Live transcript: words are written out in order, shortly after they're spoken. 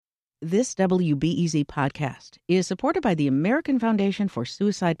This WBEZ podcast is supported by the American Foundation for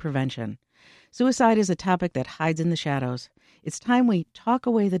Suicide Prevention. Suicide is a topic that hides in the shadows. It's time we talk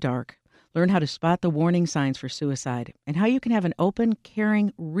away the dark, learn how to spot the warning signs for suicide, and how you can have an open,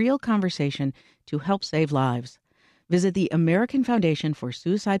 caring, real conversation to help save lives. Visit the American Foundation for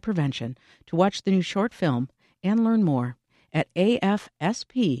Suicide Prevention to watch the new short film and learn more at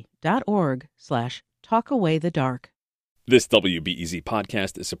afsp.org/talkawaythedark. This WBEZ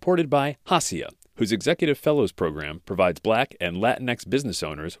podcast is supported by Hacia, whose Executive Fellows Program provides Black and Latinx business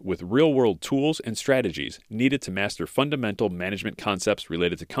owners with real-world tools and strategies needed to master fundamental management concepts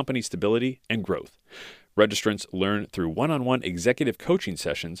related to company stability and growth. Registrants learn through one-on-one executive coaching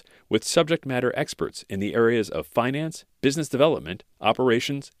sessions with subject matter experts in the areas of finance, business development,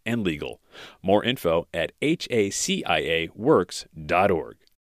 operations, and legal. More info at haciaworks.org.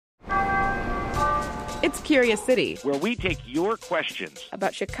 It's Curious City, where we take your questions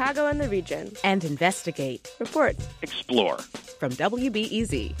about Chicago and the region and investigate, report, explore. From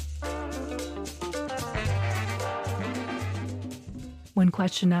WBEZ. When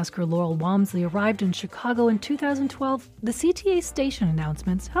question asker Laurel Walmsley arrived in Chicago in 2012, the CTA station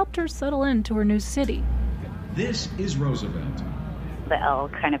announcements helped her settle into her new city. This is Roosevelt. The L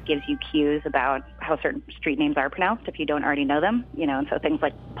kind of gives you cues about how certain street names are pronounced if you don't already know them, and so things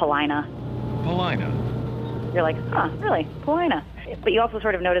like Paulina. You're like, really? Paulina. But you also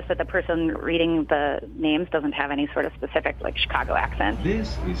sort of notice that the person reading the names doesn't have any sort of specific, Chicago accent.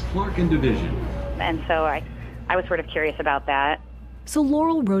 This is Clark and Division. And so I was sort of curious about that. So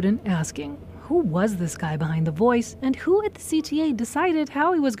Laurel wrote in asking, who was this guy behind the voice, and who at the CTA decided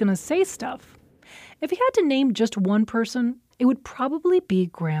how he was going to say stuff? If he had to name just one person, it would probably be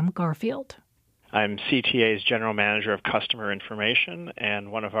Graham Garfield. I'm CTA's General Manager of Customer Information and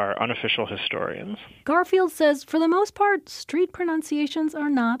one of our unofficial historians. Garfield says, for the most part, street pronunciations are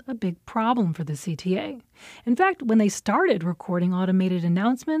not a big problem for the CTA. In fact, when they started recording automated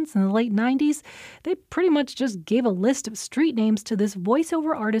announcements in the late 90s, they pretty much just gave a list of street names to this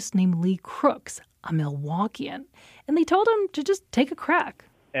voiceover artist named Lee Crooks, a Milwaukeean, and they told him to just take a crack.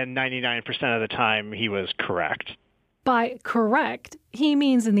 And 99% of the time, he was correct. By correct, he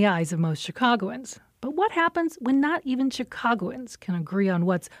means in the eyes of most Chicagoans. But what happens when not even Chicagoans can agree on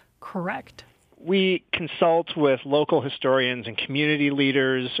what's correct? We consult with local historians and community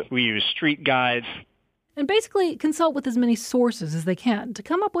leaders. We use street guides. And basically consult with as many sources as they can to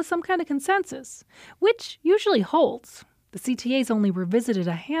come up with some kind of consensus, which usually holds. The CTA's only revisited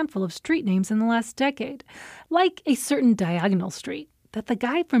a handful of street names in the last decade, like a certain Diagonal Street that the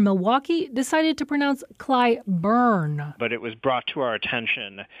guy from Milwaukee decided to pronounce Clyburn. But it was brought to our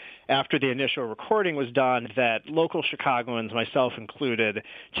attention after the initial recording was done that local Chicagoans, myself included,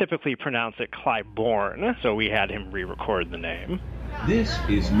 typically pronounce it Clybourne, so we had him re-record the name. This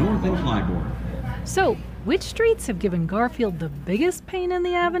is North and Clybourne. So, which streets have given Garfield the biggest pain in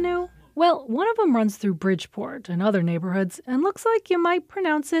the avenue? Well, one of them runs through Bridgeport and other neighborhoods and looks like you might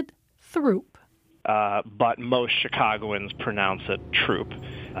pronounce it Throop. But most Chicagoans pronounce it Troop.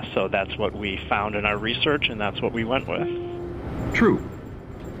 So that's what we found in our research, and that's what we went with. Troop.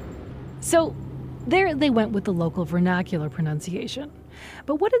 So there they went with the local vernacular pronunciation.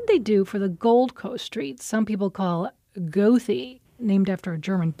 But what did they do for the Gold Coast streets some people call Goethe, named after a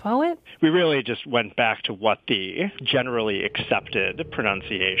German poet? We really just went back to what the generally accepted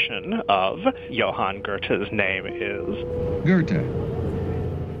pronunciation of Johann Goethe's name is. Goethe.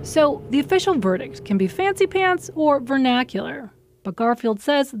 So the official verdict can be fancy pants or vernacular. But Garfield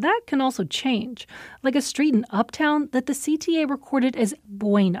says that can also change, like a street in Uptown that the CTA recorded as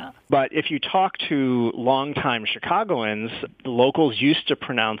Buena. But if you talk to longtime Chicagoans, the locals used to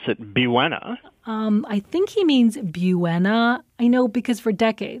pronounce it Buena. I think he means Buena. I know because for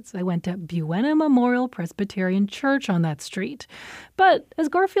decades I went to Buena Memorial Presbyterian Church on that street. But as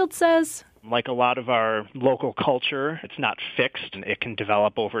Garfield says, like a lot of our local culture, it's not fixed and it can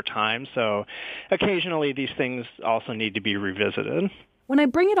develop over time. So occasionally these things also need to be revisited. When I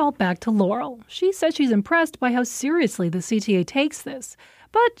bring it all back to Laurel, she says she's impressed by how seriously the CTA takes this.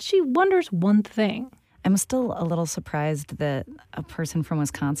 But she wonders one thing. I'm still a little surprised that a person from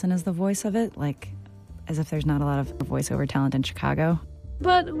Wisconsin is the voice of it, as if there's not a lot of voiceover talent in Chicago.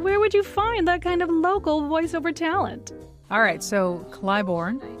 But where would you find that kind of local voiceover talent? All right, so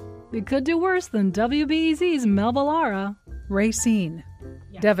Clybourne. It could do worse than WBEZ's Mel Villara. Racine.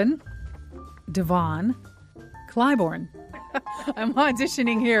 Yeah. Devon. Devon. Clybourne. I'm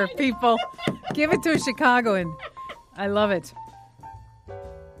auditioning here, people. Give it to a Chicagoan. I love it.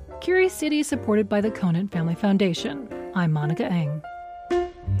 Curious City is supported by the Conant Family Foundation. I'm Monica Eng.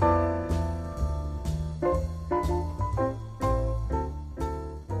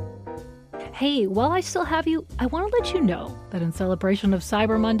 Hey, while I still have you, I want to let you know that in celebration of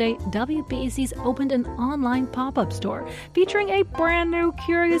Cyber Monday, WBEZ's opened an online pop-up store featuring a brand new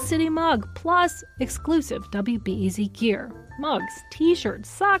Curious City mug, plus exclusive WBEZ gear, mugs, t-shirts,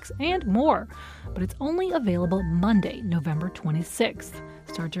 socks, and more. But it's only available Monday, November 26th.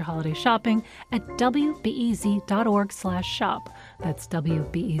 Start your holiday shopping at wbez.org/shop. That's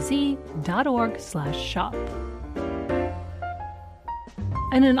wbez.org/shop.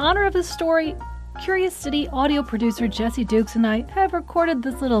 And in honor of this story, Curious City audio producer Jesse Dukes and I have recorded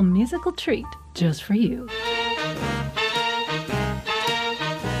this little musical treat just for you.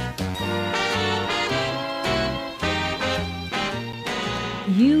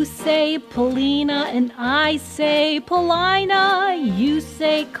 You say Paulina and I say Paulina. You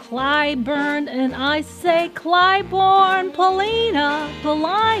say Clyburn and I say Clybourne. Paulina,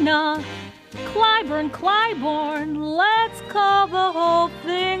 Paulina, Clyburn, let's call the whole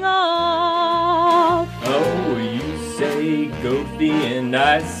thing off. Oh, you say Goethe and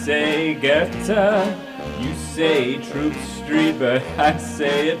I say Goethe. You say Troop Street, but I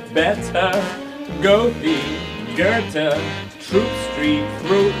say it better. Goethe, Goethe, Troop Street,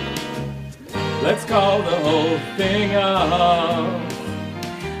 Troop. Let's call the whole thing off.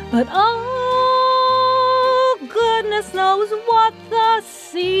 But oh, goodness knows what the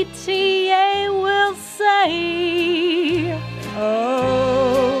CTA will say.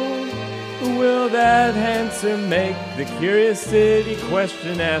 Oh, will that answer make the Curious City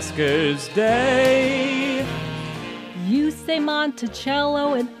question asker's day? You say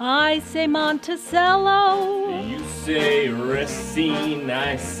Monticello and I say Monticello. You say Racine,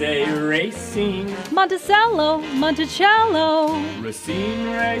 I say Racine. Monticello, Monticello.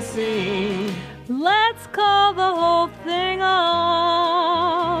 Racine. Let's call the whole thing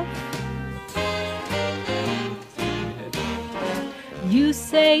off. You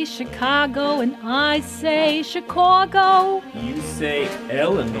say Chicago and I say Chicago. You say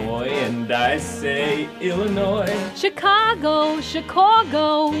Illinois and I say Illinois. Chicago,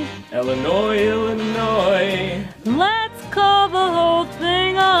 Chicago. Illinois. Let's call the whole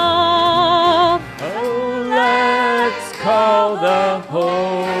thing off. Oh, let's call the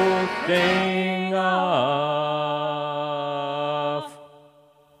whole thing off.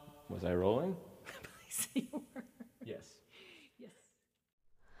 Was I rolling? Yes.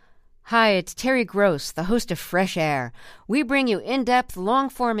 Hi, it's Terry Gross, the host of Fresh Air. We bring you in-depth,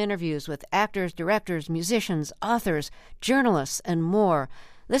 long-form interviews with actors, directors, musicians, authors, journalists, and more.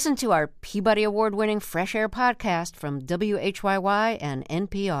 Listen to our Peabody Award-winning Fresh Air podcast from WHYY and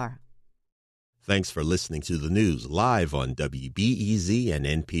NPR. Thanks for listening to the news live on WBEZ and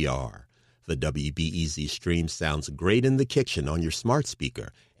NPR. The WBEZ stream sounds great in the kitchen on your smart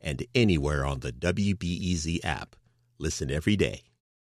speaker and anywhere on the WBEZ app. Listen every day.